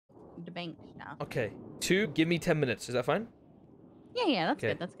the bank stuff. Okay. 2, give me 10 minutes. Is that fine? Yeah, that's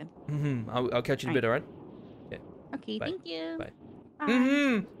good. That's good. I'll catch you in a bit, alright? Okay, Bye. thank you. Bye.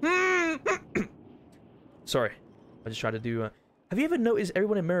 Sorry. I just tried to do... Have you ever noticed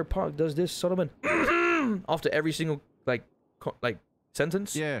everyone in Mirror Park does this, Solomon? After every single, like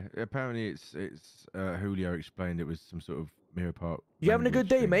sentence? Yeah, apparently it's Julio explained it was some sort of Mirror Park. You having a good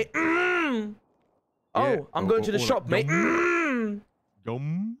day, mate? Oh, Yeah, I'm going to the shop, mate.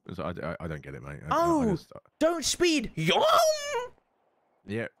 Yum. I don't get it, mate. Don't speed. Yum.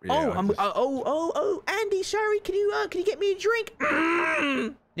 Yeah. Andy, sorry. Can you get me a drink? You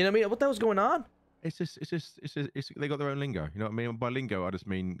know what I mean? What the hell's going on? It's they got their own lingo. You know what I mean? By lingo, I just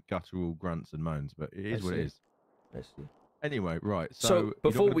mean guttural grunts and moans, but it is what it is. I see. Anyway, right. So you're not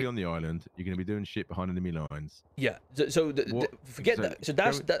before going to be on the island. You're going to be doing shit behind enemy lines. Yeah. So forget that. So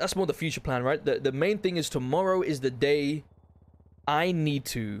that's more the future plan, right? The main thing is tomorrow is the day I need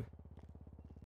to